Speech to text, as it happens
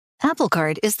Apple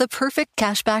Card is the perfect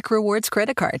cashback rewards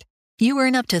credit card. You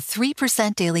earn up to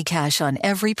 3% daily cash on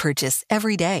every purchase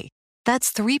every day.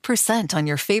 That's 3% on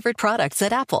your favorite products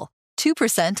at Apple,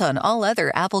 2% on all other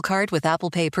Apple Card with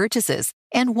Apple Pay purchases,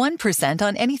 and 1%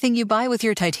 on anything you buy with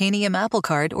your titanium Apple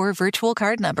Card or virtual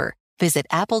card number. Visit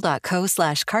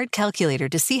apple.co/card calculator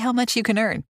to see how much you can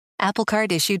earn. Apple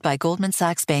Card issued by Goldman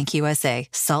Sachs Bank USA,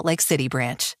 Salt Lake City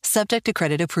branch. Subject to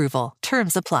credit approval.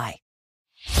 Terms apply.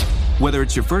 Whether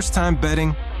it's your first time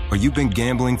betting or you've been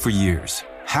gambling for years,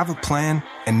 have a plan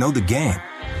and know the game.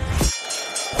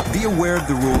 Be aware of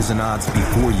the rules and odds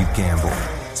before you gamble.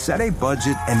 Set a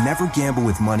budget and never gamble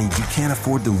with money you can't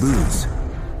afford to lose.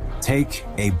 Take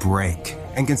a break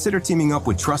and consider teaming up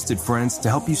with trusted friends to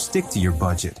help you stick to your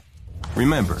budget.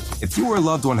 Remember, if you or a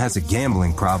loved one has a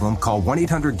gambling problem, call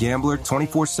 1-800-GAMBLER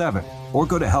 24/7 or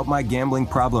go to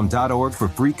helpmygamblingproblem.org for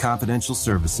free confidential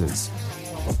services.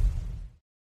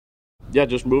 Yeah,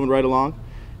 just moving right along.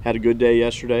 Had a good day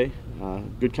yesterday.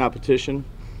 Good competition.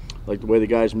 Like the way the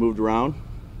guys moved around.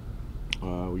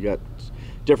 We got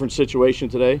different situation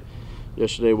today.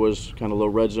 Yesterday was kind of low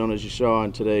red zone, as you saw,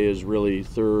 and today is really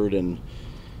third and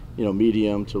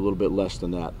medium to a little bit less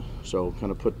than that. So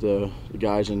kind of put the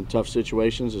guys in tough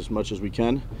situations as much as we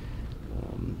can.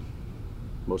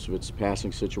 Most of it's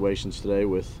passing situations today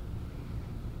with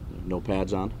no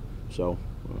pads on. So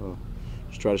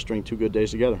just try to string 2 good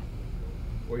days together.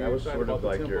 Well, that was sort of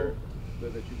like that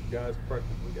you guys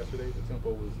practiced with yesterday. The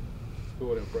tempo was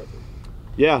still impressive.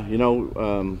 Yeah,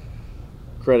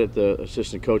 credit the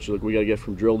assistant coach. Look, we got to get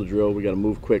from drill to drill. We got to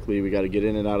move quickly. We got to get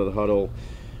in and out of the huddle.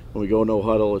 When we go no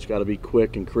huddle, it's got to be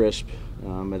quick and crisp,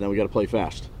 and then we got to play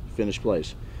fast, finish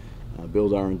plays,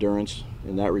 build our endurance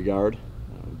in that regard.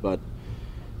 But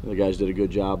the guys did a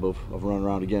good job of running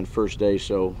around again first day,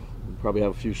 so we'll probably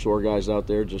have a few sore guys out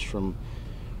there just from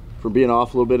being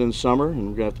off a little bit in the summer, and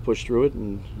we're going to have to push through it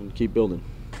and keep building.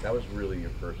 That was really your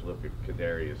first look at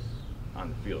Kadarius on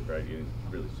the field, right? You didn't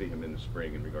really see him in the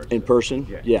spring in regards to in person?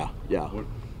 Yeah. What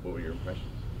were your impressions?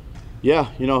 Yeah,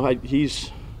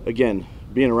 he's, again,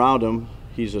 being around him,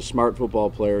 he's a smart football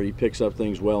player. He picks up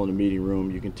things well in the meeting room.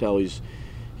 You can tell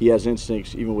he has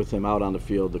instincts even with him out on the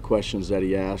field, the questions that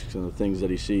he asks and the things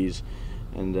that he sees.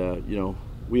 And,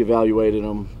 we evaluated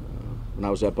him when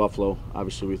I was at Buffalo.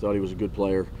 Obviously, we thought he was a good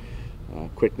player.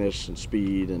 Quickness and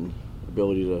speed and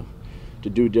ability to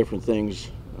do different things,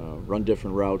 run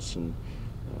different routes, and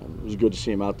it was good to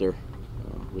see him out there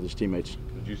with his teammates.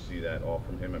 Did you see that all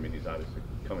from him? I mean, he's obviously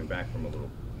coming back from a little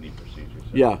knee procedure.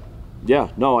 So. Yeah.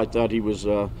 No, I thought he was.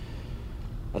 I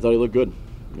thought he looked good.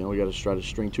 We got to try to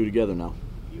string 2 together now.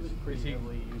 He was pretty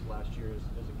heavily used last year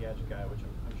as a gadget guy, which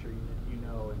I'm sure you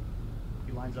know. And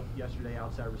he lines up yesterday,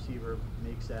 outside receiver,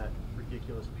 makes that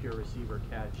ridiculous pure receiver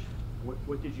catch.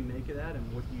 What did you make of that,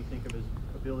 and what do you think of his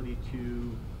ability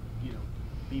to,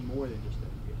 be more than just a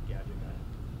gadget guy?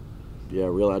 Yeah,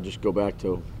 really, I just go back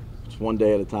to it's one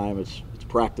day at a time. It's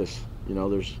practice.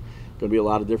 There's going to be a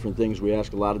lot of different things we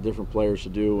ask a lot of different players to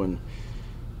do, and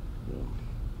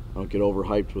don't get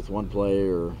overhyped with one play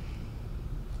or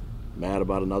mad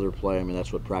about another play. I mean,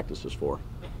 that's what practice is for.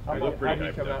 How do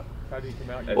you come out?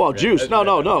 Well, juice.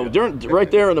 No.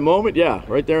 Right there in the moment,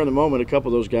 right there in the moment. A couple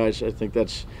of those guys, I think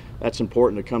that's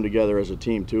important to come together as a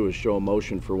team too, is show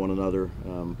emotion for one another,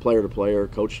 player to player,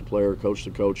 coach to player, coach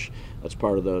to coach. That's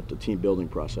part of the team building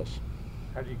process.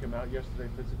 How did you come out yesterday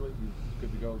physically? You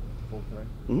good to go full tonight?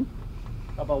 Mm-hmm.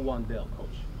 How about Wan'Dale, coach?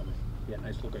 I mean, he had a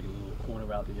nice look like a little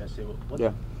corner out there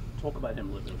yesterday. Talk about him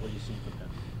a little bit. What do you see from him?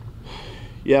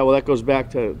 Yeah, well, that goes back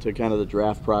to kind of the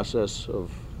draft process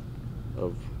of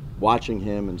watching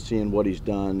him and seeing what he's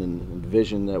done and the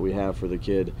vision that we have for the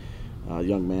kid,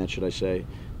 young man, should I say.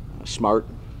 Smart.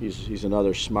 He's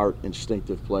another smart,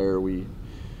 instinctive player. We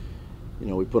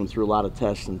put him through a lot of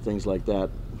tests and things like that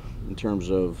in terms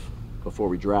of before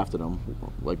we drafted him,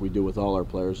 like we do with all our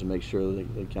players, to make sure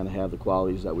that they kind of have the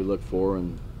qualities that we look for.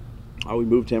 And we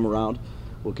moved him around.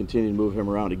 We'll continue to move him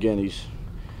around. Again, this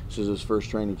is his first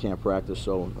training camp practice,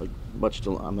 so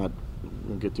I'm not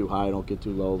going to get too high, don't get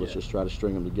too low. Let's just try to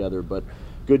string them together. But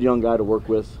good young guy to work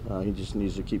with. He just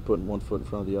needs to keep putting one foot in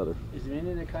front of the other. Is there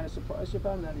anything that kind of surprised you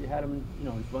about him, that you had him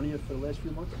in front of you for the last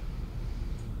few months?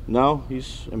 No,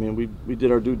 we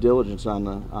did our due diligence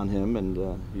on him,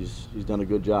 and he's done a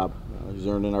good job. He's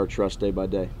earning our trust day by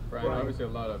day. Brian, obviously a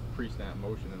lot of pre-snap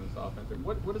motion in this offense.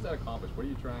 What does that accomplish? What are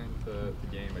you trying to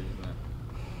gain by using that?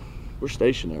 We're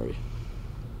stationary.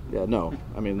 Yeah, no.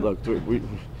 Look,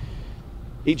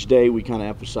 each day we kind of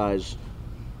emphasize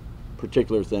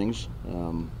particular things.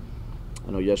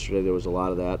 I know yesterday there was a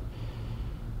lot of that.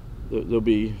 There'll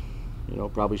be,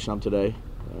 probably some today.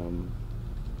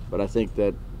 But I think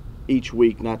that each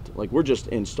week, not like we're just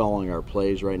installing our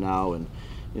plays right now and,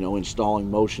 you know,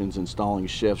 installing motions, installing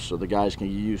shifts so the guys can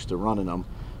get used to running them.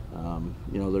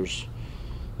 You know, there's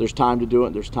time to do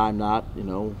it, there's time not. You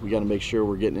know, we got to make sure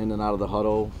we're getting in and out of the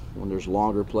huddle when there's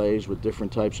longer plays with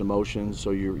different types of motions.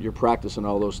 So you're practicing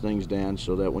all those things, Dan,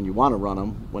 so that when you want to run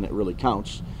them, when it really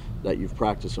counts, that you've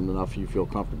practiced them enough you feel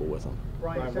comfortable with them.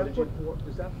 Brian,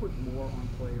 does that put more on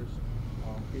players?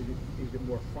 Is it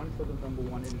more fun for them, number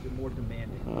one, and is it more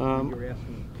demanding when you're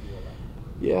asking them to do all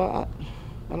that? Yeah,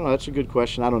 I don't know. That's a good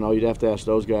question. I don't know. You'd have to ask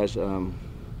those guys. I'm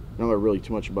not really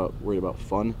too much worried about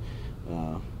fun.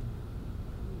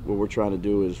 What we're trying to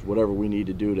do is whatever we need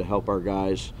to do to help our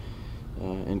guys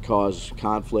and cause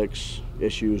conflicts,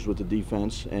 issues with the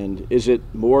defense. And is it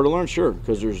more to learn? Sure,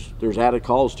 because there's added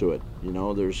calls to it. You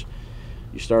know,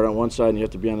 you start on one side and you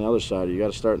have to be on the other side. You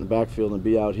got to start in the backfield and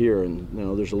be out here. And you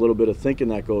know, there's a little bit of thinking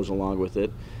that goes along with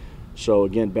it. So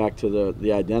again, back to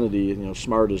the identity. You know,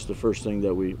 smart is the first thing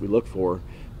that we look for,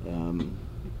 and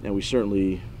we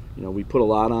certainly, you know, we put a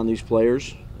lot on these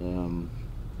players.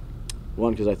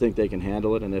 One, because I think they can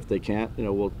handle it, and if they can't, you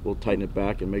know, we'll tighten it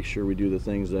back and make sure we do the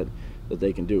things that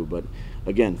they can do. But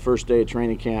again, first day of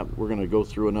training camp, we're going to go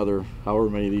through another however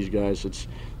many of these guys. There's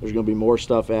going to be more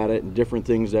stuff at it and different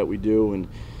things that we do, and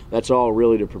that's all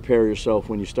really to prepare yourself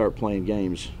when you start playing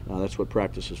games. That's what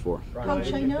practice is for.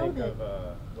 Coach, I know that.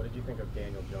 What did you think of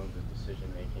Daniel Jones'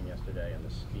 decision making yesterday and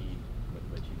the speed with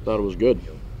which he? Thought it was good.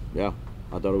 Yeah,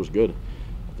 I thought it was good.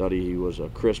 I thought he was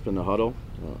crisp in the huddle.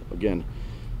 Again.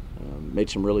 Made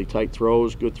some really tight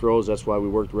throws, good throws. That's why we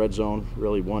worked red zone.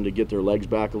 Really, one, to get their legs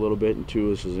back a little bit, and two,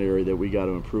 this is an area that we got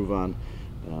to improve on.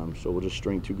 So we'll just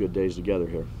string 2 good days together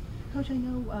here. Coach, I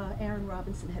know Aaron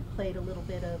Robinson had played a little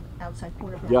bit of outside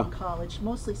cornerback in college,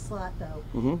 mostly slot though.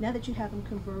 Now that you have him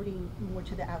converting more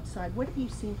to the outside, what have you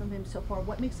seen from him so far?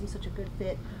 What makes him such a good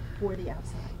fit for the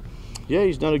outside? Yeah,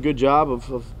 he's done a good job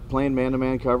of playing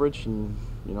man-to-man coverage, and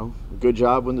you know, a good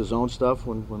job with the zone stuff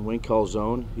when Wink calls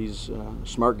zone. He's a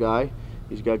smart guy.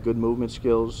 He's got good movement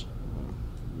skills.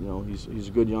 You know, he's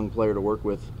a good young player to work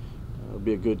with. It'll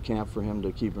be a good camp for him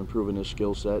to keep improving his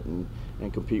skill set and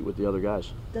compete with the other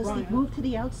guys. Does the move to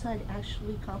the outside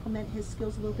actually complement his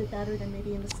skills a little bit better than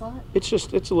maybe in the slot? It's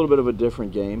a little bit of a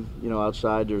different game. You know,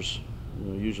 outside there's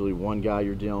usually one guy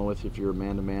you're dealing with if you're a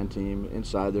man-to-man team.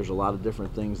 Inside there's a lot of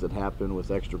different things that happen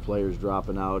with extra players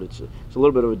dropping out. It's a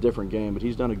little bit of a different game, but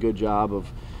he's done a good job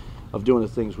of doing the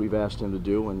things we've asked him to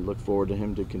do, and look forward to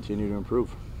him to continue to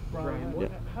improve. Brian,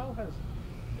 how has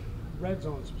red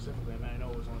zone specifically, I mean, I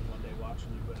know it was only one day watching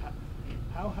you, but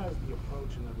how has the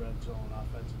approach in the red zone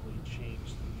offensively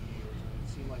changed through the years? I mean, it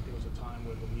seemed like there was a time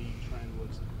where the league trend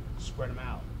was spread them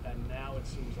out, and now it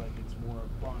seems like it's more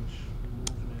a bunch,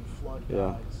 movement, flood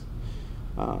guys.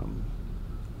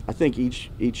 I think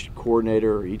each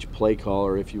coordinator, each play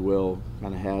caller, if you will,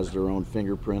 kind of has their own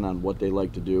fingerprint on what they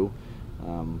like to do.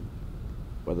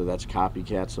 Whether that's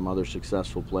copycat some other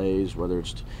successful plays, whether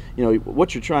it's, you know,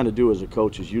 what you're trying to do as a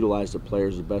coach is utilize the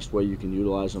players the best way you can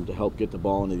utilize them to help get the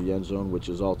ball into the end zone, which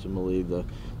is ultimately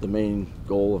the main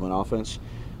goal of an offense.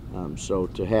 So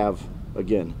to have,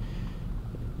 again,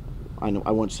 I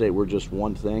wouldn't say we're just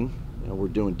one thing. You know, we're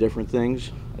doing different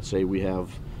things. I'd say we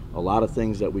have a lot of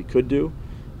things that we could do,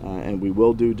 and we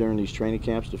will do during these training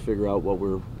camps to figure out what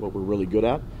we're really good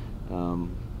at.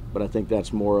 But I think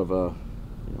that's more of a,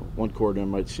 you know, one coordinator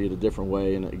might see it a different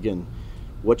way, and again,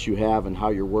 what you have and how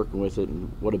you're working with it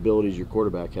and what abilities your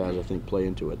quarterback has, I think, play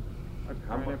into it.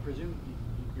 I presume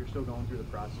you're still going through the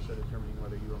process of determining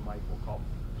whether you or Mike will call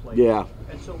plays. Yeah.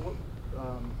 And so,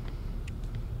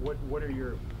 what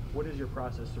is your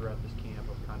process throughout this camp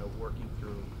of kind of working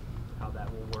through how that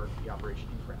will work, the operation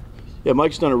in practice? Yeah,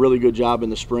 Mike's done a really good job in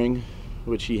the spring,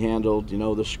 which he handled, you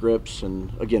know, the scripts,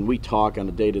 and again, we talk on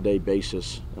a day-to-day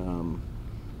basis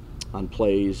on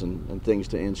plays and things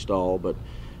to install, but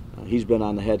he's been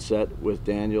on the headset with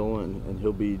Daniel, and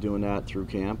he'll be doing that through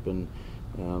camp, and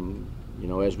you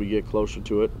know, as we get closer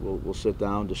to it, we'll sit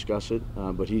down, discuss it,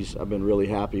 but I've been really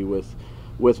happy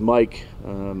with Mike,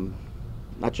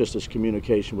 not just his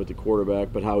communication with the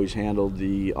quarterback, but how he's handled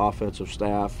the offensive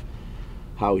staff,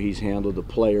 how he's handled the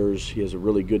players. He has a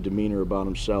really good demeanor about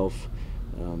himself.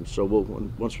 So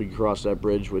once we cross that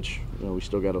bridge, which, you know, we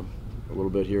still got a little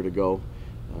bit here to go,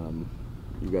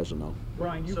 you guys will know.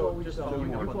 Brian, you've always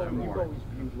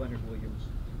viewed Leonard Williams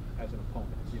as an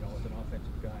opponent, you know, as an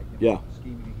offensive guy, you know,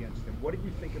 scheming against him. What did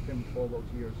you think of him all those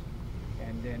years?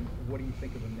 And then what do you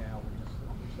think of him now on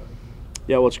this side?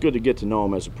 Yeah, well, it's good to get to know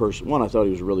him as a person. One, I thought he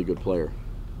was a really good player.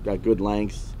 Got good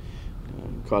length,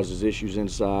 causes issues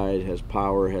inside, has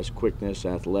power, has quickness,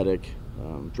 athletic,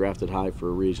 drafted high for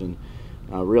a reason.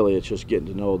 really it's just getting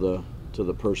to know the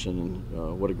person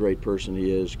and what a great person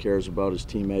he is, cares about his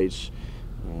teammates,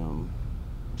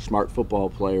 smart football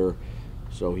player.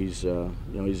 So he's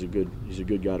he's a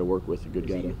good guy to work with, a good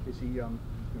guy. Is he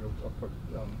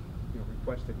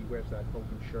request that he wears that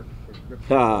Hogan shirt for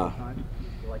ripped all the time?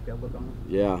 You like that look on him?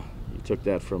 Yeah, he took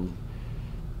that from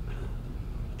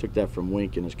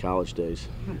Wink in his college days.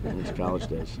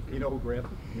 You know who grabbed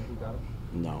him? You know who got him?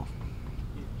 No.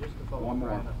 Just to follow One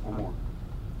more.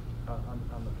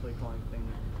 On the play calling thing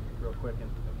real quick,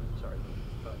 and sorry.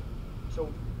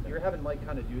 So you're having Mike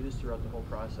kind of do this throughout the whole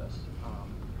process.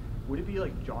 Would it be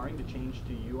like jarring to change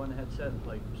to you on the headset,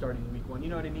 like starting week 1? You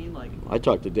know what I mean? Like I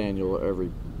talk to Daniel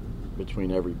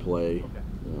between every play. Okay.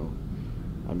 You know,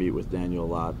 I meet with Daniel a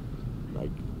lot. Like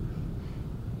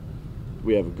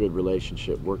we have a good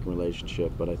relationship, working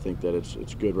relationship, but I think that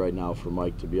it's good right now for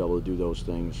Mike to be able to do those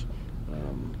things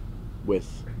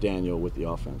with Daniel with the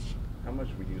offense. How much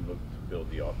would you look to build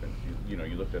the offense? You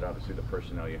looked at obviously the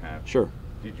personnel you have. Sure.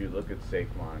 Did you look at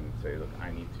Saquon and say, look,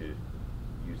 I need to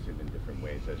use him in different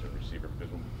ways as a receiver?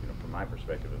 Because from my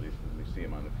perspective, at least, when we see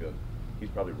him on the field, he's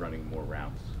probably running more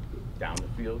routes down the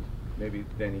field maybe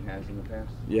than he has in the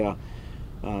past. Yeah,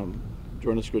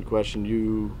 Jordan, that's a good question.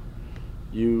 You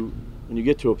when you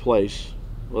get to a place,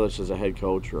 whether it's as a head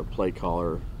coach or a play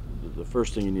caller, the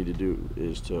first thing you need to do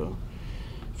is to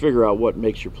figure out what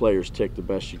makes your players tick the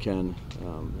best you can,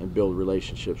 and build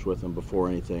relationships with them before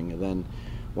anything. And then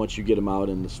once you get them out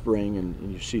in the spring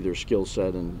and you see their skill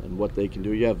set and what they can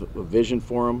do, you have a vision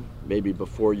for them maybe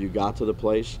before you got to the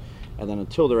place. And then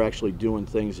until they're actually doing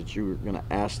things that you're going to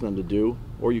ask them to do,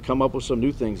 or you come up with some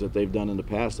new things that they've done in the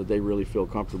past that they really feel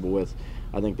comfortable with,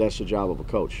 I think that's the job of a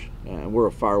coach. And we're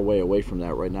a far way away from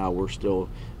that right now. We're still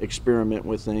experimenting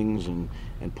with things and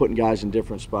putting guys in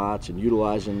different spots and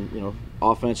utilizing,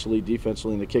 offensively,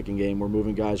 defensively in the kicking game. We're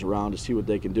moving guys around to see what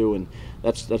they can do, and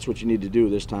that's what you need to do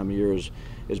this time of year is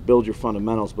build your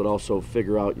fundamentals, but also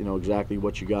figure out, exactly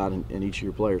what you got in each of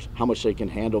your players, how much they can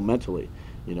handle mentally.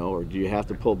 Or do you have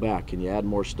to pull back? Can you add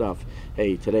more stuff?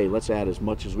 Hey, today let's add as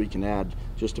much as we can add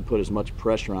just to put as much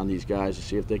pressure on these guys to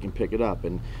see if they can pick it up.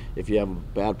 And if you have a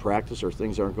bad practice or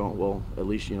things aren't going well, at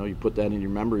least you put that in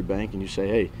your memory bank and you say,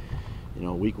 hey,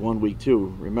 week 1, week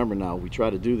 2, remember now, we try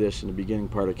to do this in the beginning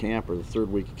part of camp or the third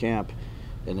week of camp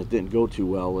and it didn't go too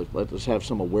well. Let's have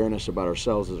some awareness about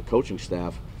ourselves as a coaching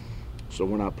staff so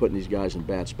we're not putting these guys in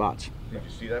bad spots. Did you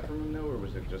see that from him, though, or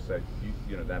was it just that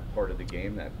that part of the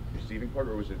game, that receiving part,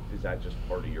 or is that just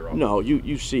part of your offense? No,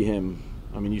 you see him.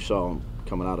 I mean, you saw him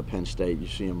coming out of Penn State. You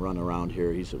see him run around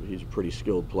here. He's a pretty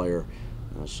skilled player.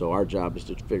 So our job is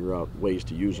to figure out ways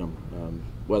to use him.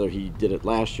 Whether he did it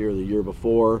last year or the year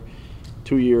before,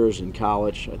 2 years in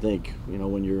college, I think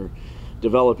when you're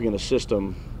developing in a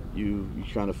system, you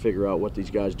kind of figure out what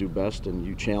these guys do best, and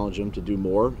you challenge them to do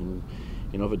more. And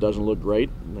if it doesn't look great,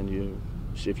 then you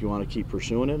see if you want to keep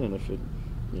pursuing it, and if you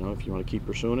want to keep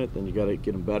pursuing it, then you got to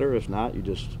get them better. If not, you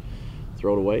just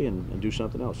throw it away and do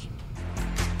something else.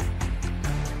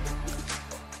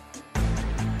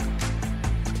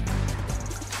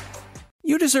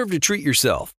 You deserve to treat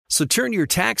yourself, so turn your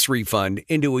tax refund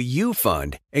into a U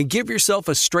fund and give yourself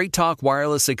a Straight Talk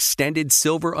Wireless Extended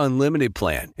Silver Unlimited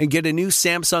plan and get a new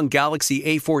Samsung Galaxy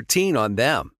A14 on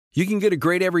them. You can get a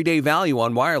great everyday value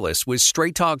on wireless with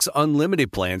Straight Talk's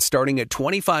unlimited plan starting at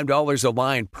 $25 a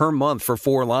line per month for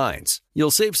 4 lines.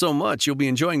 You'll save so much you'll be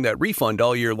enjoying that refund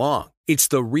all year long. It's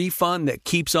the refund that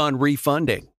keeps on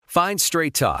refunding. Find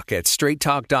Straight Talk at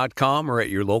straighttalk.com or at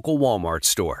your local Walmart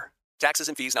store. Taxes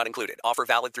and fees not included. Offer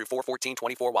valid through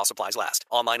 4/14/24 while supplies last.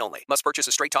 Online only. Must purchase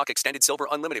a Straight Talk Extended Silver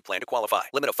Unlimited plan to qualify.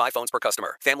 Limit of 5 phones per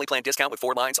customer. Family plan discount with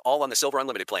 4 lines, all on the Silver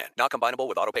Unlimited plan. Not combinable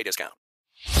with auto pay discount.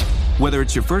 Whether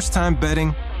it's your first time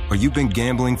betting or you've been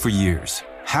gambling for years,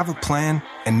 have a plan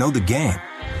and know the game.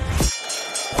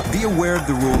 Be aware of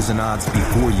the rules and odds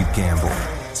before you gamble.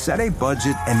 Set a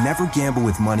budget and never gamble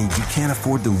with money you can't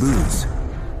afford to lose.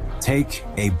 Take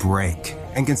a break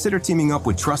and consider teaming up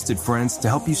with trusted friends to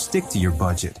help you stick to your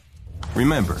budget.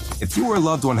 Remember, if you or a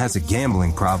loved one has a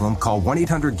gambling problem, call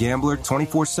 1-800-GAMBLER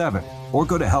 24/7 or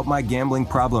go to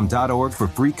helpmygamblingproblem.org for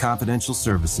free confidential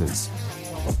services.